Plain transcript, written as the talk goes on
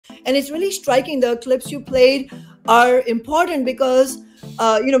And it's really striking. The clips you played are important because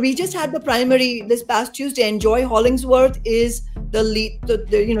we just had the primary this past Tuesday, and Joy Hollingsworth is the lead.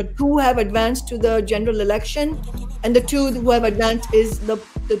 Two have advanced to the general election, and the two who have advanced is the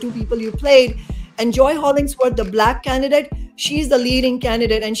two people you played. And Joy Hollingsworth, the black candidate, she's the leading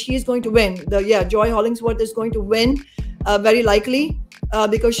candidate, and she's going to win. Joy Hollingsworth is going to win, very likely,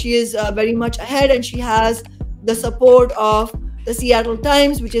 because she is very much ahead, and she has the support of the Seattle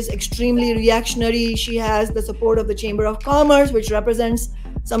Times, which is extremely reactionary. She has the support of the Chamber of Commerce, which represents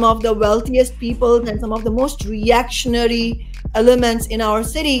some of the wealthiest people and some of the most reactionary elements in our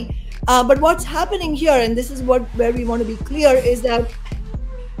city. But what's happening here, and this is where we want to be clear, is that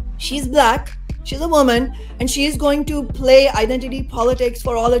she's black, she's a woman, and she's going to play identity politics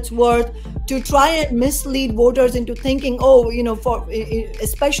for all it's worth to try and mislead voters into thinking,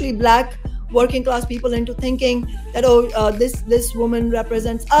 especially black working class people, into thinking that, this woman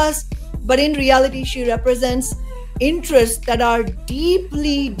represents us. But in reality, she represents interests that are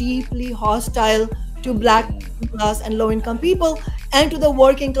deeply, deeply hostile to black class and low-income people, and to the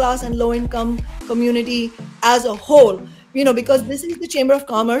working class and low-income community as a whole. Because this is the Chamber of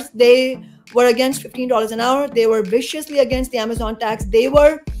Commerce. They were against $15 an hour. They were viciously against the Amazon tax. They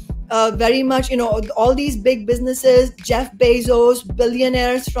were very much, all these big businesses, Jeff Bezos,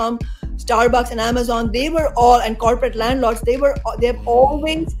 billionaires from Starbucks and Amazon, they were all, and corporate landlords, they've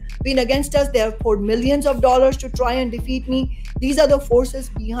always been against us. They have poured millions of dollars to try and defeat me. These are the forces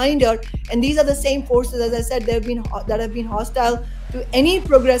behind her, and these are the same forces, as I said, that have been hostile to any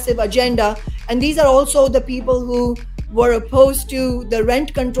progressive agenda. And these are also the people who were opposed to the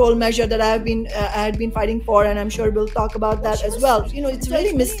rent control measure that I had been fighting for, and I'm sure we'll talk about that as well. It's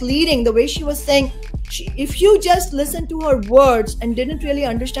really misleading the way she was saying. If you just listened to her words and didn't really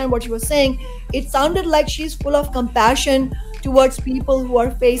understand what she was saying, it sounded like she's full of compassion towards people who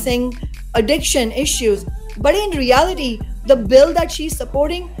are facing addiction issues. But in reality, the bill that she's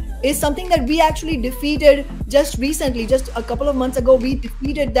supporting is something that we actually defeated just recently. Just a couple of months ago, we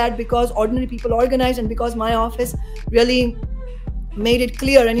defeated that because ordinary people organized, and because my office really made it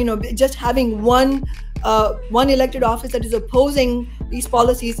clear. And just having one elected office that is opposing these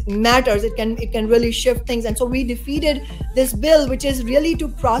policies matters. It can really shift things. And so we defeated this bill, which is really to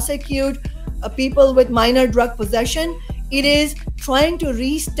prosecute people with minor drug possession. It is trying to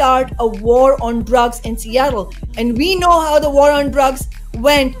restart a war on drugs in Seattle. And we know how the war on drugs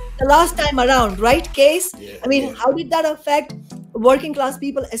went the last time around, right, Case? Yeah, how did that affect working class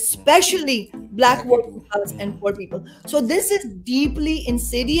people, especially black working class and poor people? So this is deeply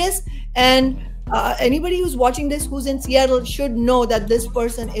insidious, and anybody who's watching this who's in Seattle should know that this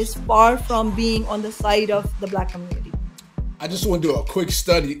person is far from being on the side of the black community. I just want to do a quick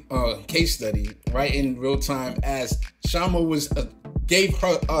case study, right, in real time, as Kshama gave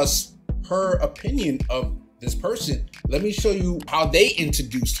us her opinion of this person. Let me show you how they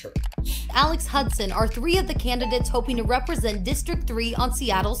introduced her. Alex Hudson are three of the candidates hoping to represent District 3 on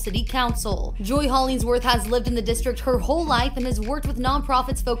Seattle City Council. Joy Hollingsworth has lived in the district her whole life and has worked with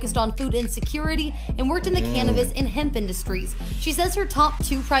nonprofits focused on food insecurity and worked in the cannabis and hemp industries. She says her top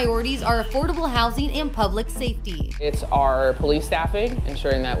two priorities are affordable housing and public safety. It's our police staffing,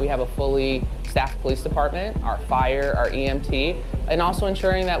 ensuring that we have a fully staffed police department, our fire, our EMT, and also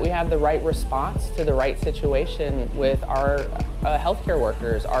ensuring that we have the right response to the right situation with our healthcare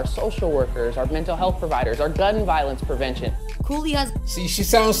workers, our social workers, our mental health providers, our gun violence prevention. Cooley has... See, she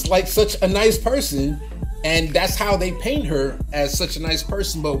sounds like such a nice person, and that's how they paint her, as such a nice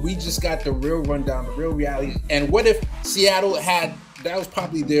person, but we just got the real rundown, the real reality. And what if Seattle had, that was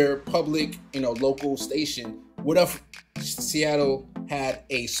probably their public, local station. What if Seattle had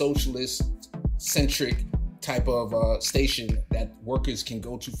a socialist-centric type of station that workers can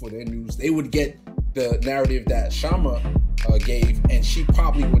go to for their news? They would get the narrative that Kshama gave, and she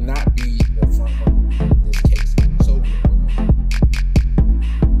probably would not be